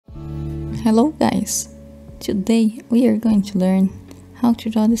Hello guys! Today we are going to learn how to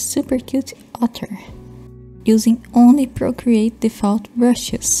draw the super cute otter using only Procreate default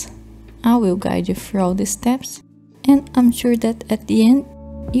brushes. I will guide you through all the steps and I'm sure that at the end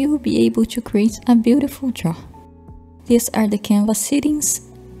you will be able to create a beautiful draw. These are the canvas settings,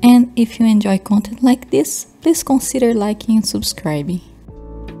 and if you enjoy content like this, please consider liking and subscribing.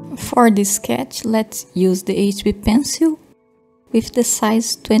 For this sketch, let's use the HB pencil with the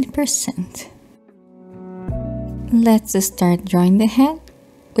size 20%. Let's start drawing the head.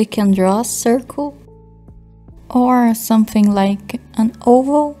 We can draw a circle or something like an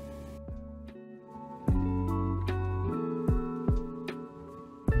oval.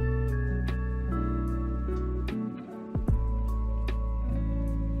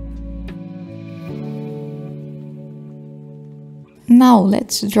 Now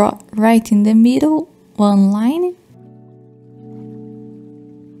let's draw right in the middle one line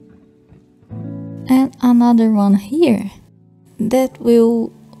and another one here that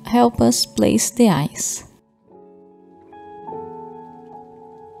will help us place the eyes.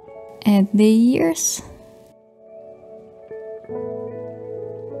 Add the ears.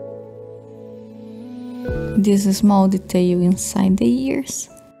 This small detail inside the ears.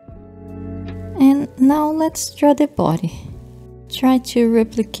 And now let's draw the body. Try to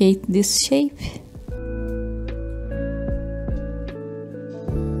replicate this shape.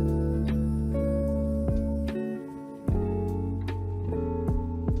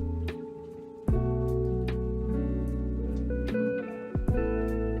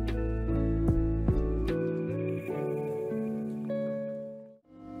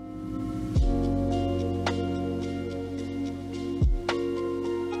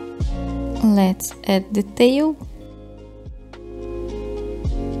 Let's add the tail.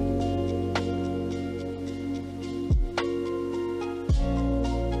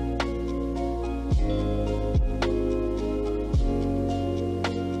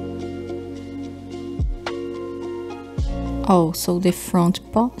 Also the front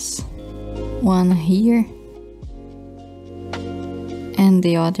paws, one here and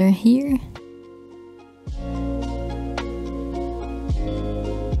the other here.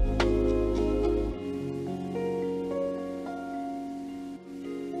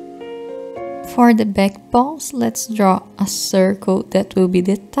 For the back paws, let's draw a circle that will be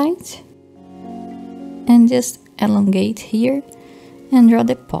the tight and just elongate here and draw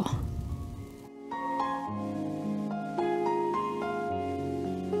the paw.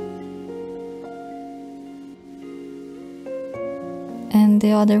 And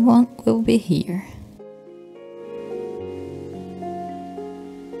the other one will be here.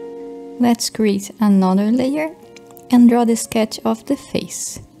 Let's create another layer and draw the sketch of the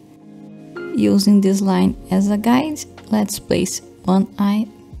face. Using this line as a guide, let's place one eye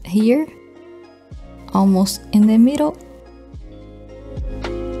here, almost in the middle,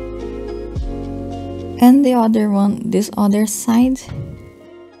 and the other one this other side.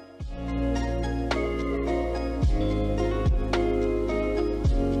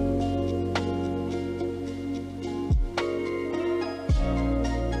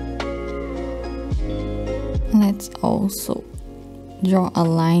 Let's also draw a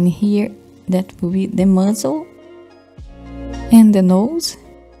line here that will be the muzzle and the nose.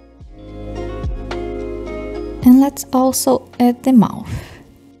 And let's also add the mouth.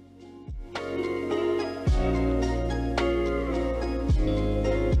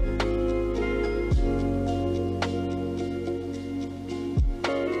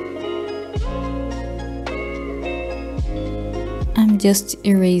 I'm just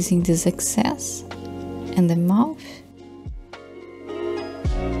erasing this excess and the mouth.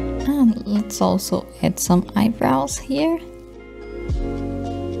 And let's also add some eyebrows here.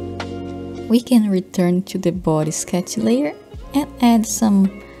 We can return to the body sketch layer and add some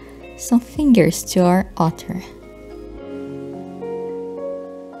fingers to our otter.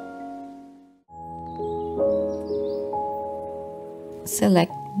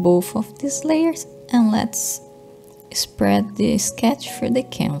 Select both of these layers and let's spread the sketch through the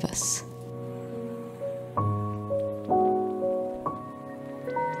canvas.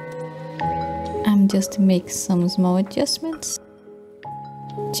 I'm just make some small adjustments,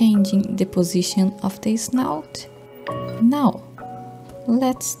 changing the position of the snout. Now,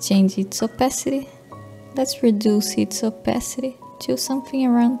 let's change its opacity. Let's reduce its opacity to something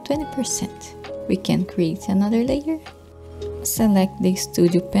around 20%. We can create another layer. Select the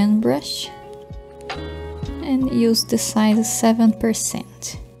Studio Pen brush and use the size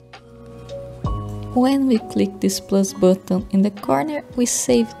 7%. When we click this plus button in the corner, we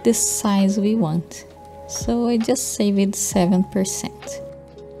save the size we want. So I just saved 7%.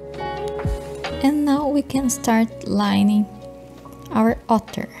 And now we can start lining our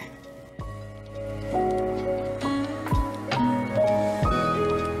otter.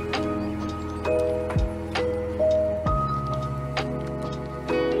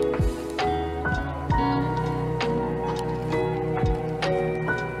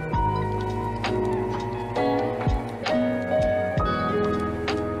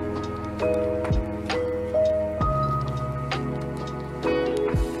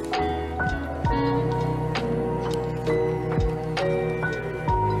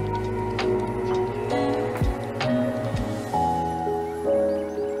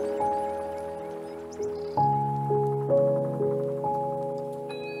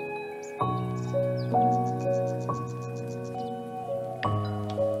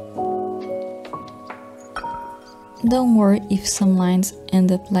 Don't worry if some lines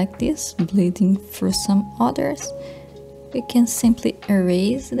end up like this, bleeding through some others. We can simply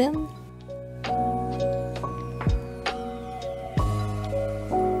erase them.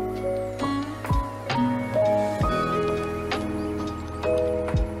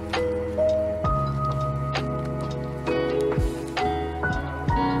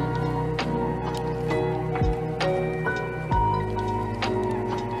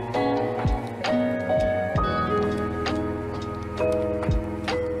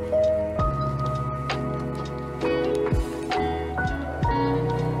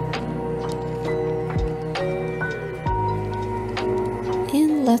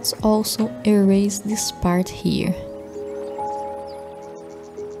 Let's also erase this part here.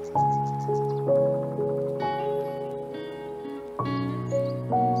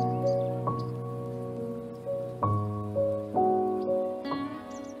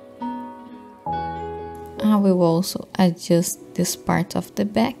 I will also adjust this part of the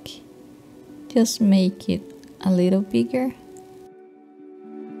back. Just make it a little bigger.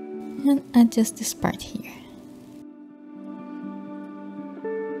 And adjust this part here.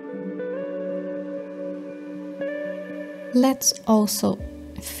 Let's also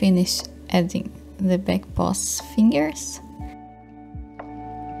finish adding the back paw's fingers.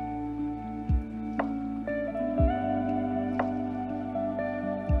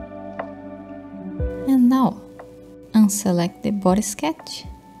 And now, unselect the body sketch.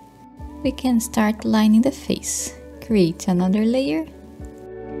 We can start lining the face. Create another layer.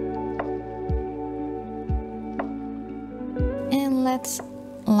 And let's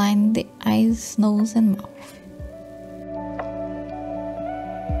line the eyes, nose and mouth.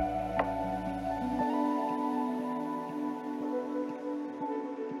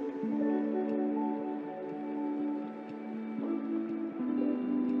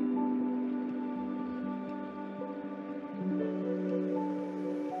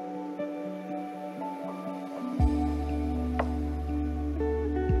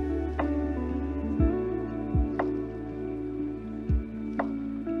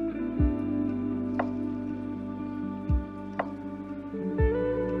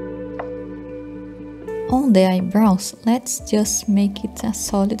 On the eyebrows, let's just make it a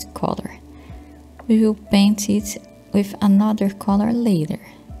solid color. We will paint it with another color later.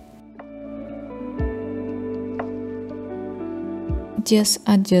 Just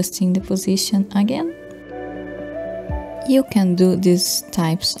adjusting the position again. You can do these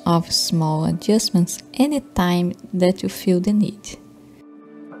types of small adjustments anytime that you feel the need.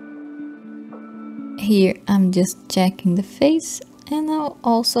 Here I'm just checking the face, and I'll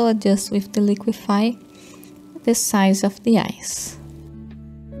also adjust with the liquify the size of the eyes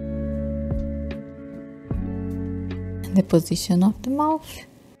and the position of the mouth.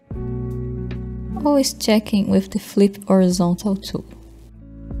 Always checking with the flip horizontal tool.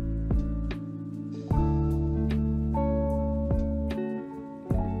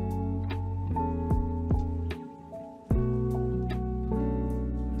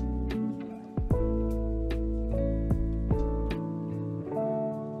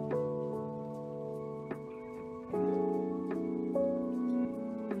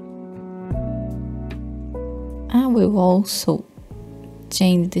 I will also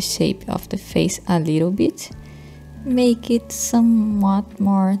change the shape of the face a little bit, make it somewhat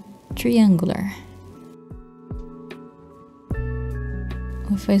more triangular,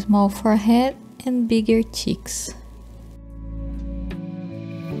 with a small forehead and bigger cheeks.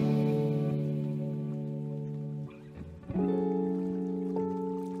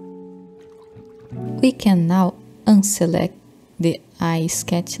 We can now unselect the eye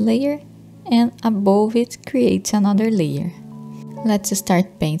sketch layer and above it create another layer. Let's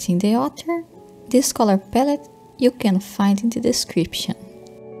start painting the otter. This color palette you can find in the description.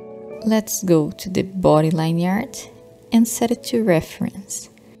 Let's go to the body Lineart and set it to reference.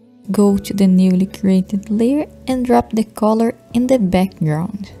 go to the newly created layer and drop the color in the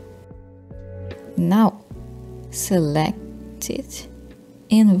background. Now, select it,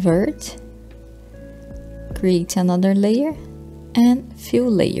 invert, create another layer, and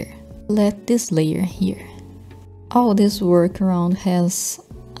fill layer. Let this layer here. All this workaround has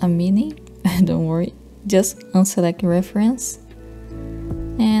a meaning, don't worry, just unselect reference.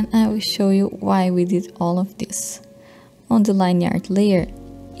 And I will show you why we did all of this. On the Lineart layer,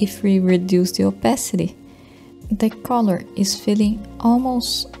 if we reduce the opacity, the color is filling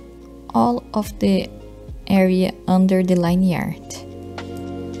almost all of the area under the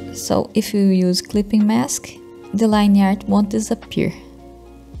Lineart. So if you use clipping mask, the Lineart won't disappear.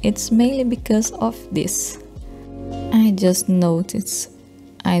 It's mainly because of this. I just noticed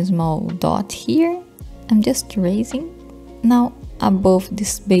a small dot here. I'm just erasing. Now above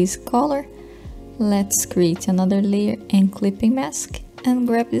this base color, let's create another layer and clipping mask and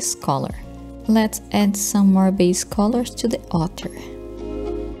grab this color. Let's add some more base colors to the otter.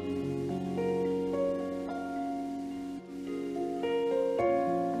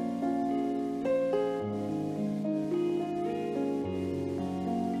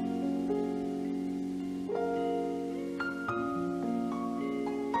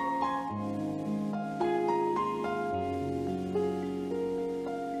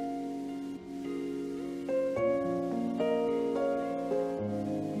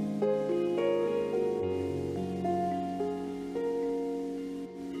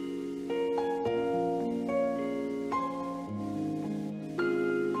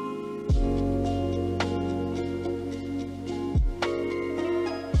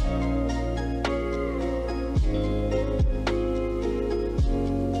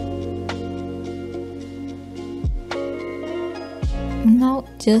 Now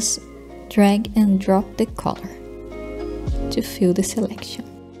just drag and drop the color to fill the selection.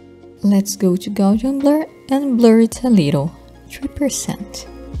 Let's go to Gaussian blur and blur it a little, 3%.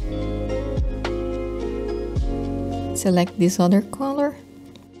 Select this other color,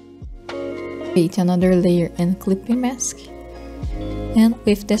 create another layer and clipping mask, and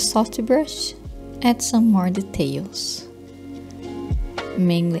with the Softy brush, add some more details,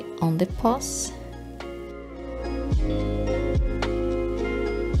 mainly on the paws,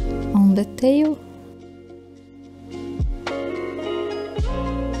 on the tail,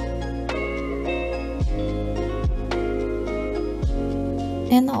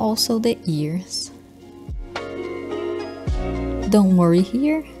 and also the ears. Don't worry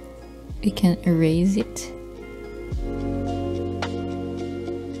here, we can erase it.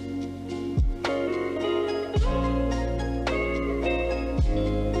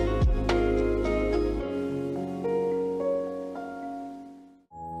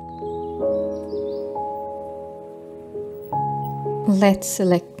 Let's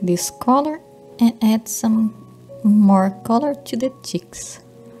select this color and add some more color to the cheeks.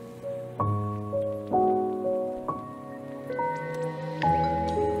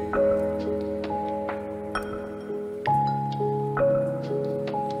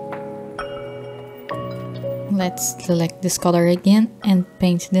 Let's select this color again and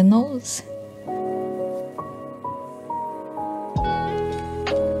paint the nose.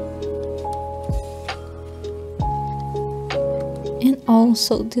 And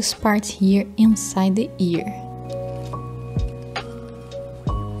also this part here inside the ear.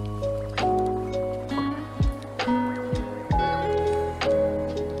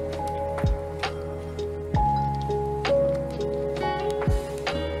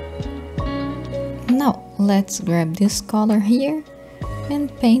 Now let's grab this color here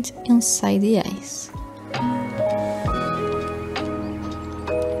and paint inside the eyes.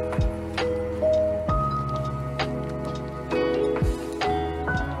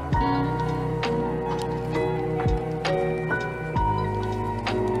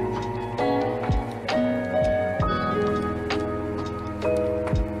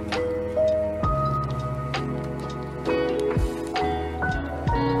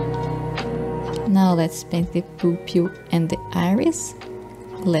 Now let's paint the pupil and the iris.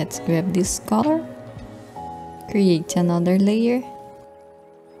 Let's grab this color, create another layer,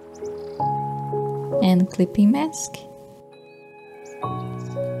 and clipping mask,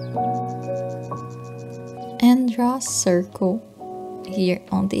 and draw a circle here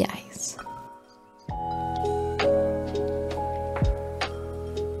on the eyes.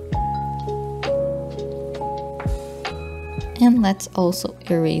 And let's also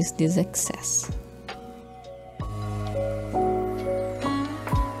erase this excess.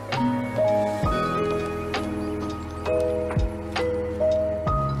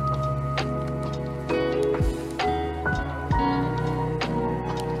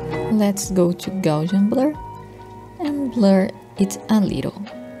 Let's go to Gaussian blur and blur it a little,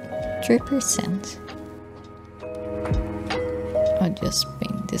 3%. I'll just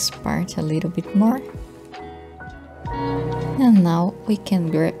paint this part a little bit more. And now we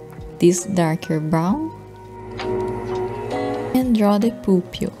can grab this darker brown and draw the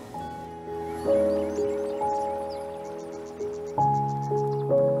pupil.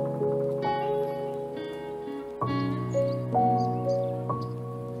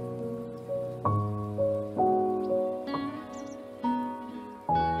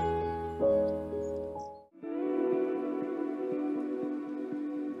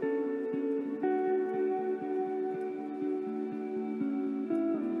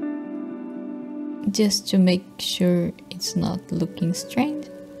 Just to make sure it's not looking strange,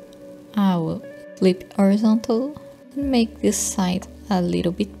 I will flip horizontal and make this side a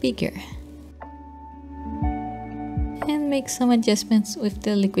little bit bigger. And make some adjustments with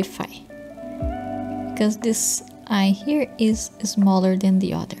the liquify, because this eye here is smaller than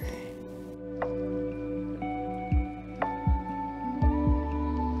the other.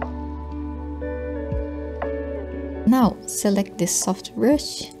 Now select the soft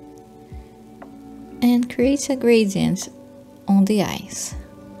brush and create a gradient on the eyes.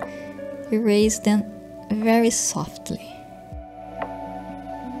 Erase them very softly.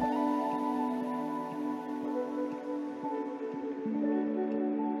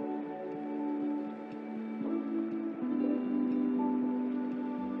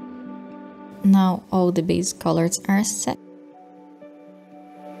 Now all the base colors are set.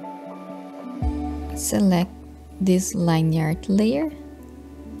 Select this Lineart layer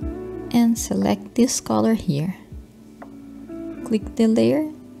and select this color here. Click the layer,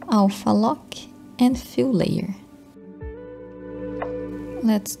 alpha lock and fill layer.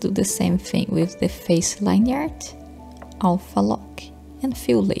 Let's do the same thing with the face Lineart, alpha lock and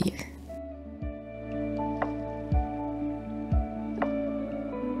fill layer.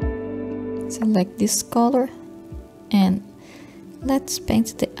 Select this color and let's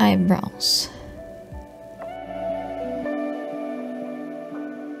paint the eyebrows.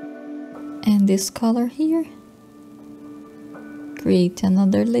 And this color here, create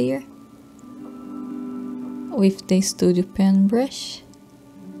another layer with the Studio Pen brush.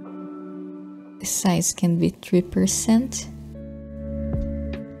 The size can be 3%.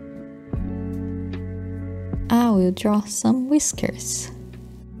 I will draw some whiskers.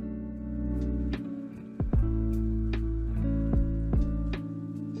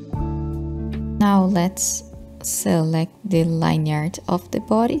 Now let's select the Lineart of the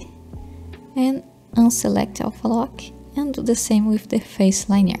body and unselect alpha lock and do the same with the face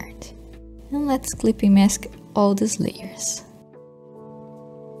Lineart. And let's clipping mask all these layers.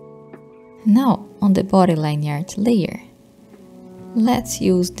 Now on the body Lineart layer, let's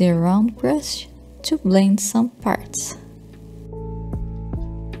use the round brush to blend some parts.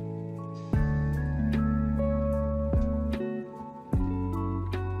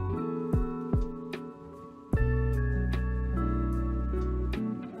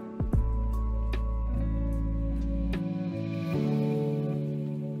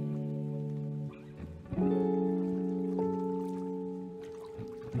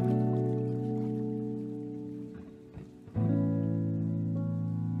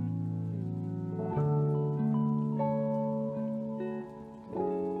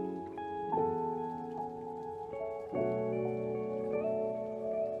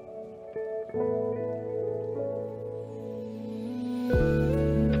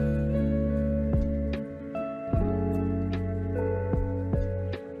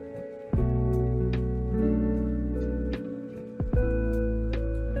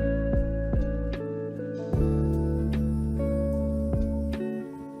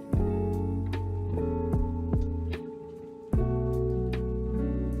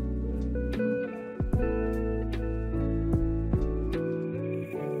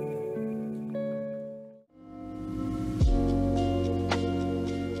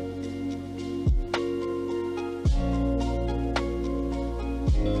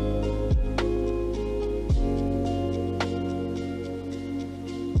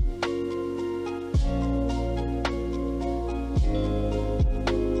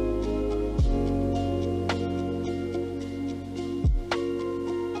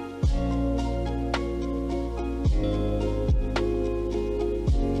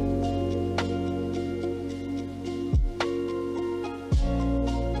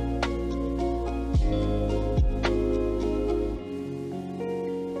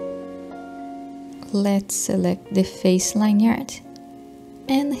 Let's select the face Lineart,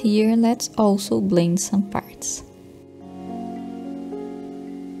 and here let's also blend some parts.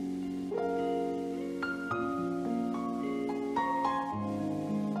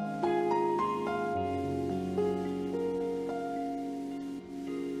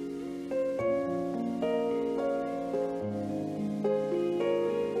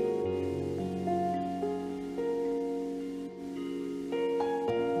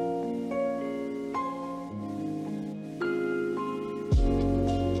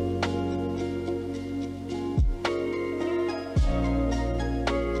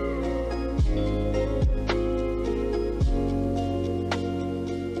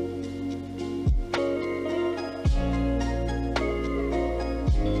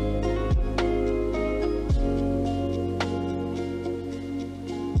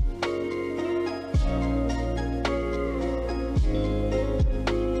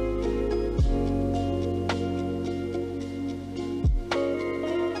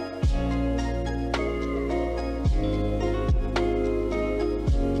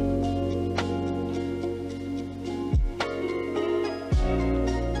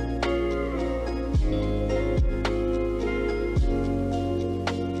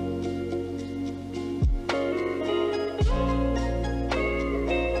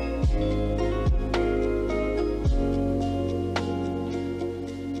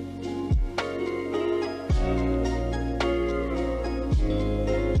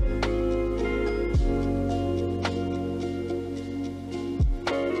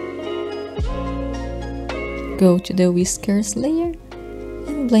 Go to the whiskers layer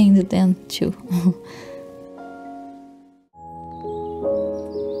and blend them too.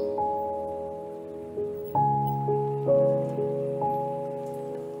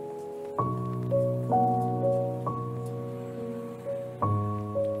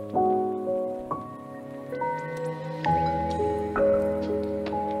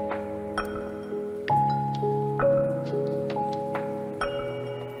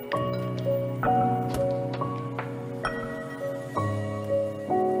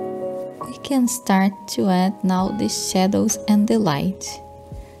 Can start to add now the shadows and the light.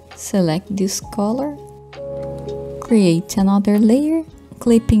 Select this color, create another layer,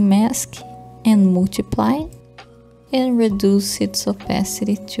 clipping mask and multiply, and reduce its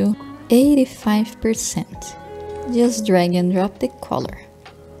opacity to 85%. Just drag and drop the color.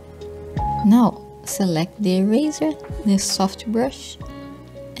 Now select the eraser, the soft brush,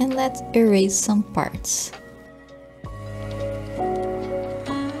 and let's erase some parts.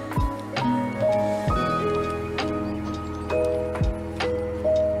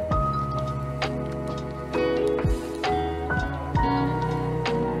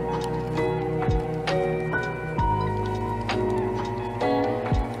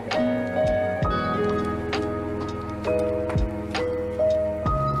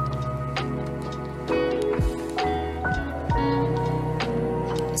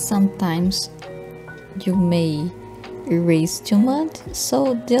 Sometimes you may erase too much,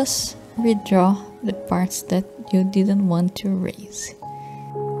 so just redraw the parts that you didn't want to erase.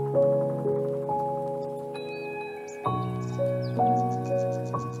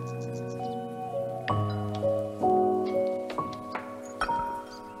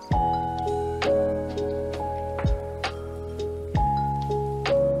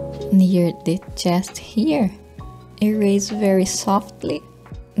 Near the chest here, erase very softly.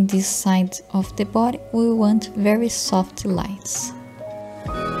 This side of the body we want very soft lights.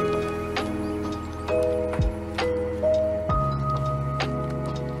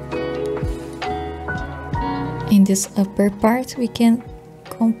 In this upper part we can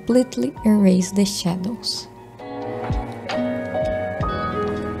completely erase the shadows.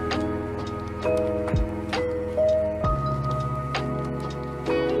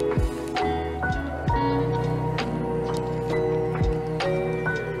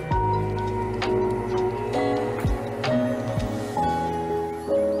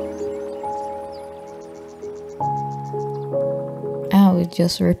 I will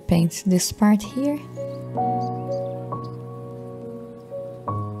just repaint this part here.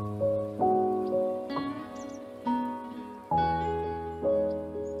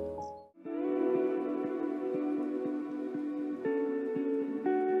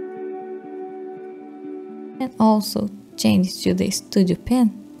 And also change to the studio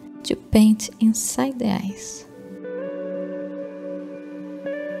pen to paint inside the eyes.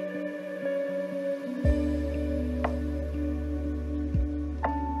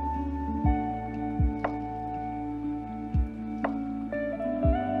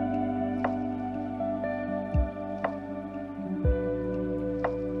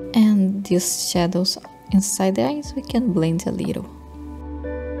 And these shadows inside the eyes we can blend a little.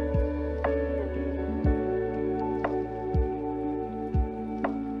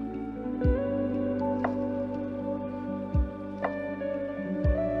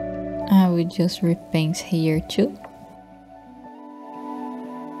 I will just repaint here too.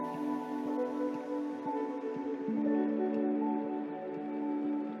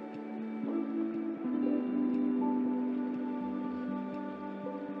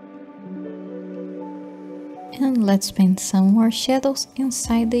 And let's paint some more shadows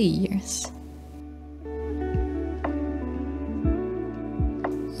inside the ears.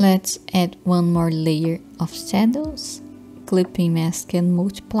 Let's add one more layer of shadows, clipping mask and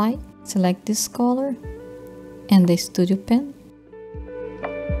multiply. Select this color and the studio pen.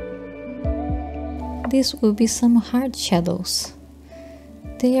 These will be some hard shadows.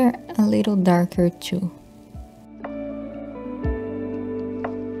 They are a little darker too.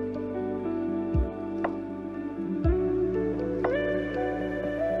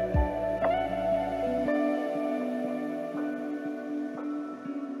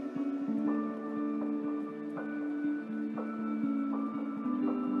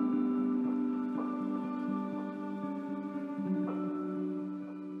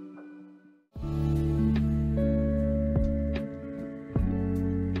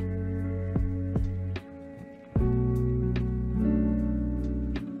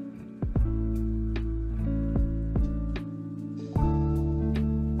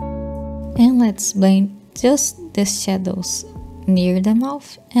 And let's blend just the shadows near the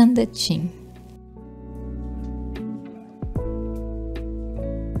mouth and the chin.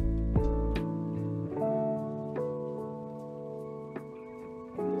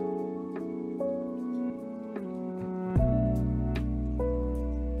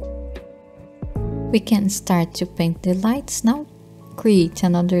 We can start to paint the lights now. Create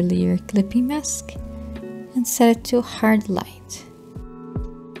another layer clipping mask and set it to hard light.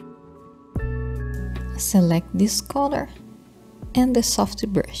 Select this color and the Softy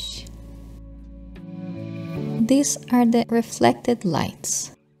brush. These are the reflected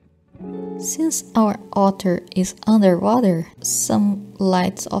lights. Since our otter is underwater, some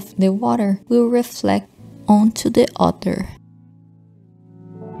lights of the water will reflect onto the otter.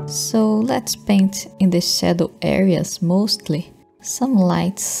 So let's paint in the shadow areas mostly some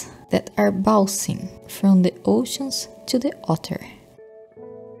lights that are bouncing from the oceans to the otter.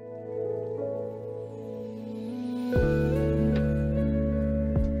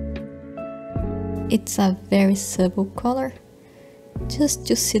 It's a very subtle color, just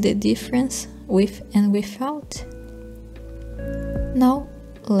to see the difference with and without. Now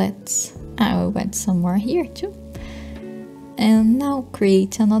I will add some more here too. And now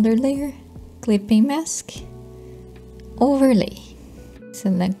create another layer, clipping mask, overlay.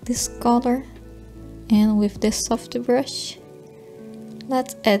 Select this color and with the Softy brush,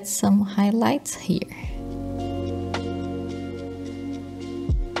 let's add some highlights here.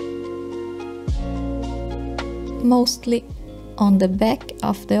 Mostly on the back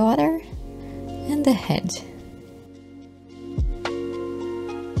of the otter and the head.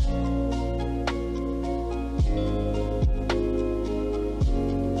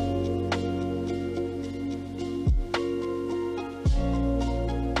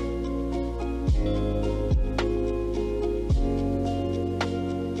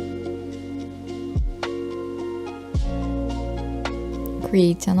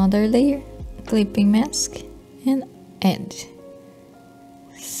 Create another layer, clipping mask, and add.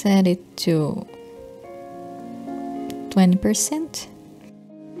 Set it to 20%.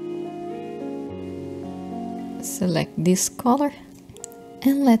 Select this color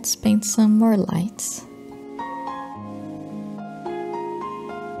and let's paint some more lights.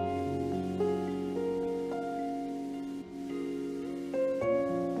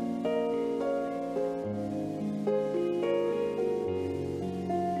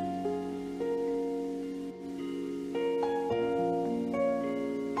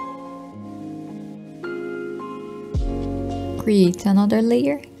 Create another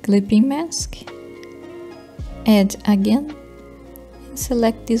layer, clipping mask, add again, and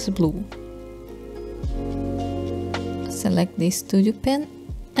select this blue. Select the studio pen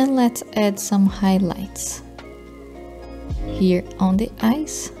and let's add some highlights. Here on the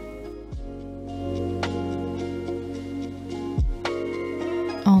eyes,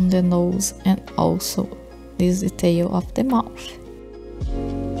 on the nose, and also this detail of the mouth.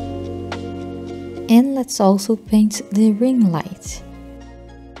 And let's also paint the ring light.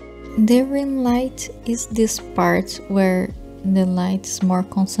 The ring light is this part where the light is more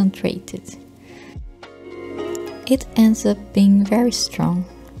concentrated. It ends up being very strong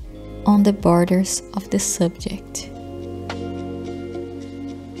on the borders of the subject.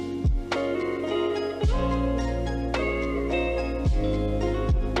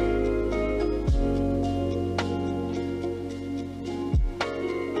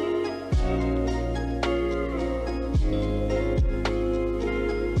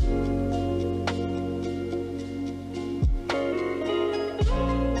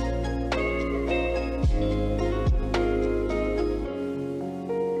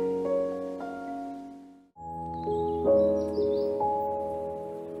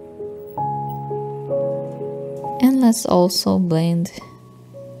 And let's also blend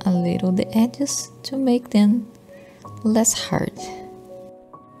a little the edges to make them less hard.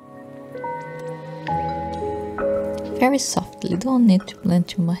 Very softly, don't need to blend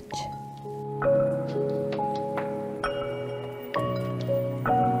too much.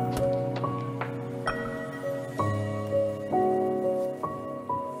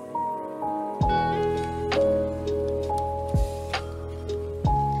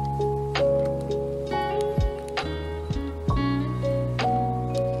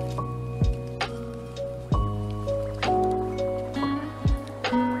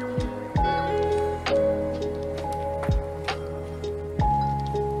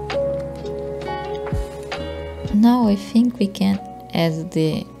 Now I think we can add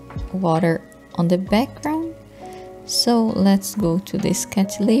the water on the background. So let's go to the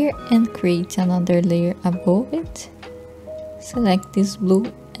sketch layer and create another layer above it. Select this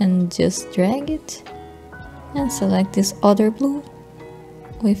blue and just drag it. And select this other blue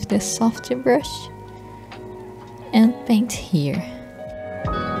with the Softy brush and paint here.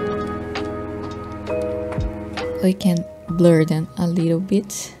 We can blur them a little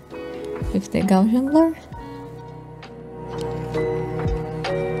bit with the Gaussian blur.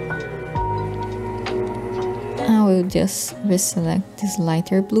 will just reselect this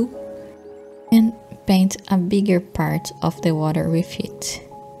lighter blue and paint a bigger part of the water with it.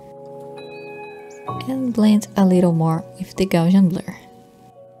 And blend a little more with the Gaussian blur.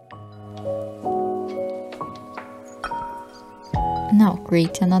 Now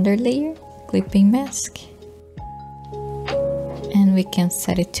create another layer, clipping mask. And we can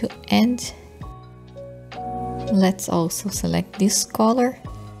set it to add. Let's also select this color.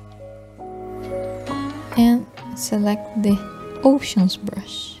 And select the oceans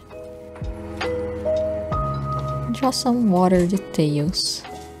brush. Draw some water details.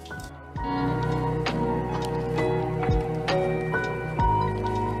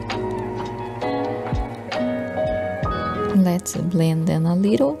 Let's blend them a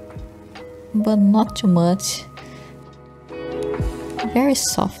little, but not too much. Very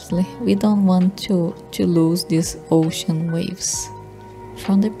softly. We don't want to lose these ocean waves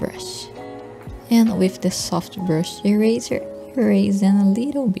from the brush. And with the soft brush eraser, erase them a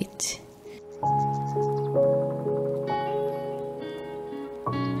little bit.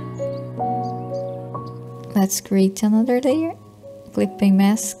 Let's create another layer, clipping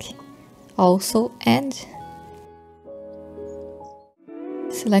mask, also add.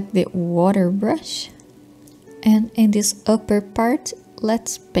 Select the water brush, and in this upper part,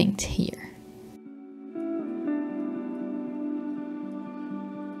 let's paint here.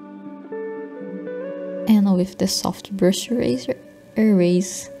 And with the soft brush eraser,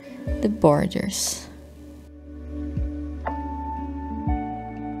 erase the borders.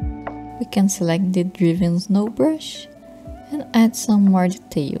 We can select the driven snow brush and add some more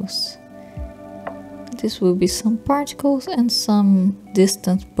details. This will be some particles and some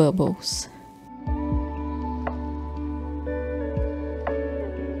distant bubbles.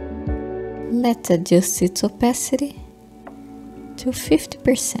 Let's adjust its opacity to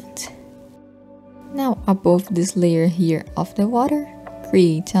 50%. Now above this layer here of the water,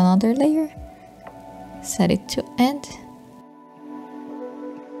 create another layer, set it to add,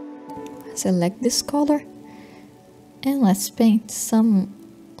 select this color, and let's paint some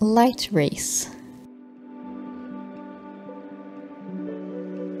light rays.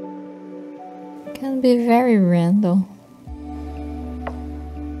 Can be very random.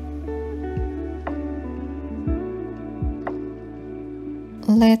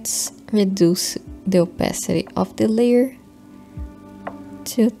 Let's reduce the opacity of the layer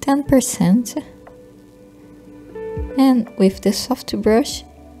to 10%, and with the soft brush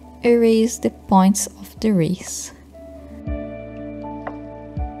erase the points of the rays.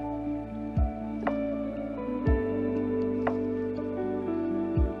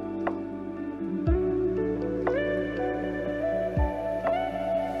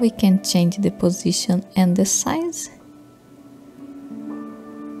 We can change the position and the size.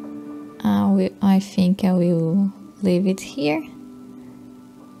 I think I will leave it here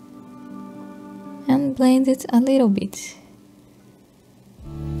and blend it a little bit.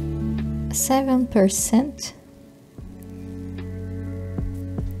 7%,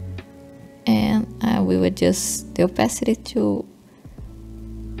 and I will adjust the opacity to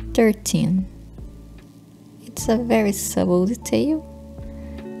 13. It's a very subtle detail.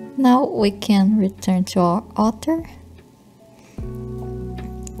 Now we can return to our otter.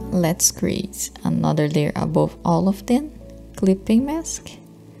 Let's create another layer above all of them, clipping mask,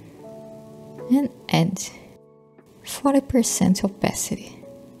 and add 40% opacity.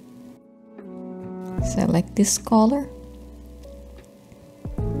 Select this color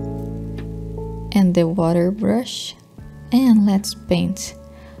and the water brush, and let's paint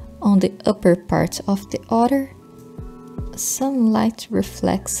on the upper part of the otter some light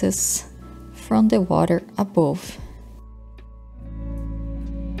reflexes from the water above.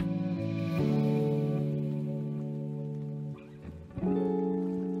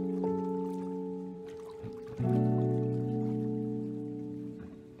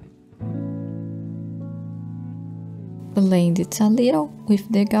 Blend it a little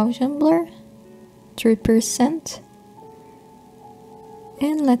with the Gaussian blur, 3%,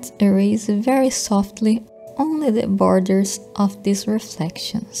 and let's erase very softly only the borders of these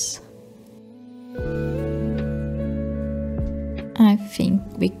reflections. I think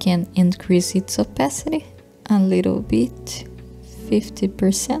we can increase its opacity a little bit,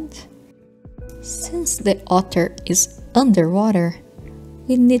 50%. Since the otter is underwater,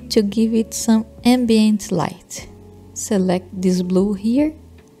 we need to give it some ambient light. Select this blue here,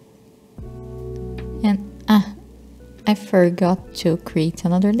 and I forgot to create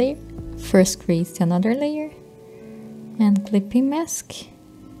another layer. First create another layer and clipping mask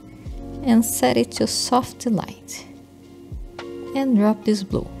and set it to soft light and drop this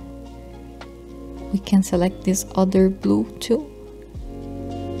blue. we can select this other blue too,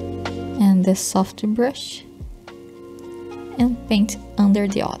 and the Softy brush, and paint under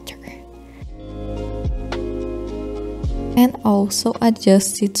the otter. And also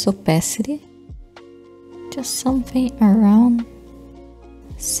adjust its opacity, just something around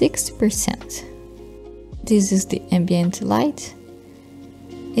 60%. This is the ambient light.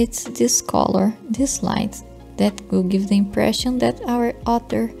 It's this color, this light, that will give the impression that our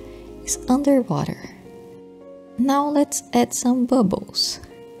otter is underwater. Now let's add some bubbles.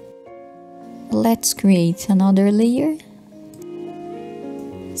 Let's create another layer.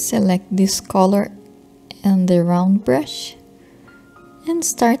 Select this color and the round brush and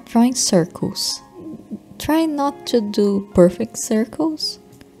start drawing circles. Try not to do perfect circles,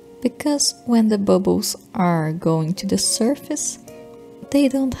 because when the bubbles are going to the surface, they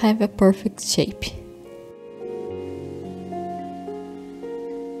don't have a perfect shape.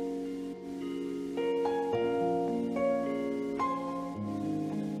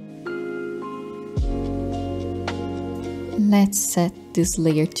 Let's set this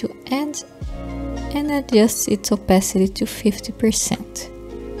layer to end and adjust its opacity to 50%.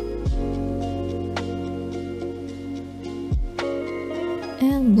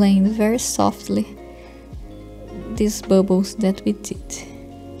 And blend very softly these bubbles that we did.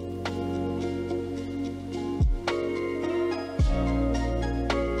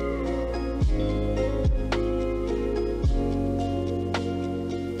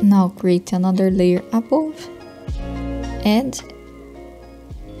 Now create another layer above, add,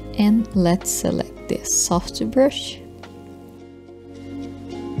 and let's select this Softy brush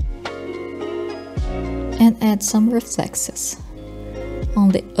and add some reflexes on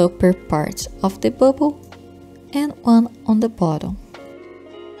the upper part of the bubble and one on the bottom.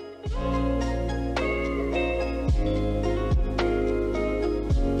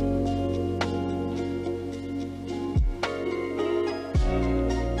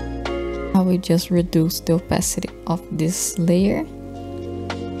 I will just reduce the opacity of this layer.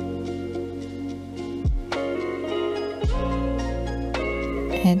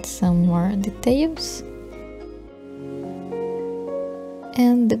 Add some more details.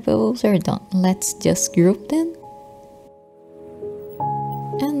 And the bubbles are done. Let's just group them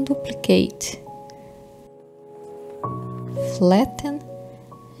and duplicate, flatten,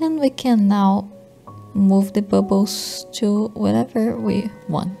 and we can now move the bubbles to wherever we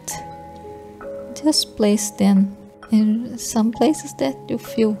want. Just place them in some places that you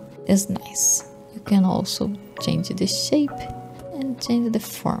feel is nice. You can also change the shape and change the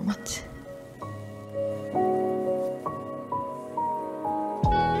format.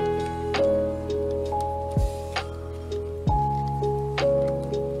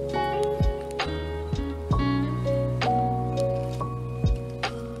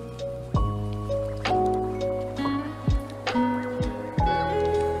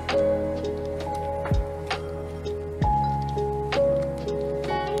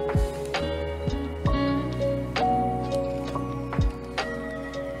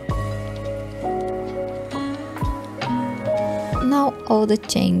 Now all the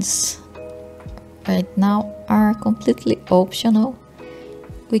chains right now are completely optional.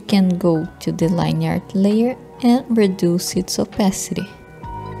 We can go to the Lineart layer and reduce its opacity.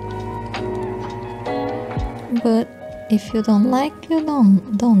 But if you don't like, you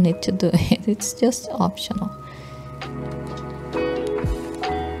don't need to do it. It's just optional.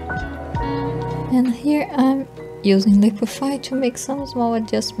 And here I'm using Liquify to make some small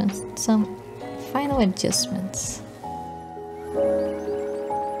adjustments, some final adjustments.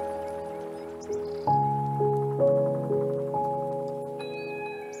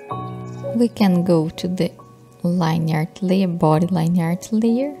 We can go to the Lineart layer, body Lineart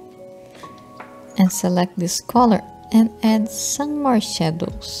layer, and select this color and add some more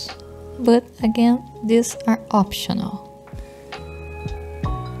shadows. But again, these are optional.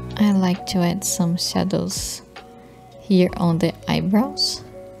 I like to add some shadows here on the eyebrows.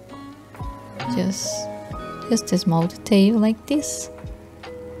 Just a small detail like this.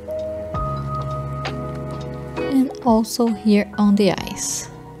 And also here on the eyes.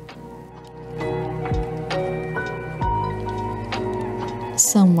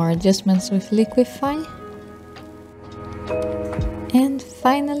 Some more adjustments with Liquify. And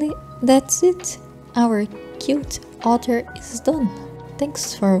finally, that's it. Our cute otter is done.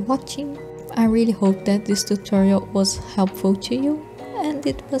 Thanks for watching. I really hope that this tutorial was helpful to you and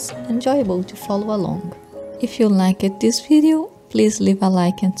it was enjoyable to follow along. If you liked this video, please leave a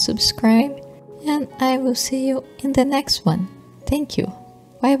like and subscribe, and I will see you in the next one. Thank you.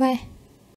 Bye bye.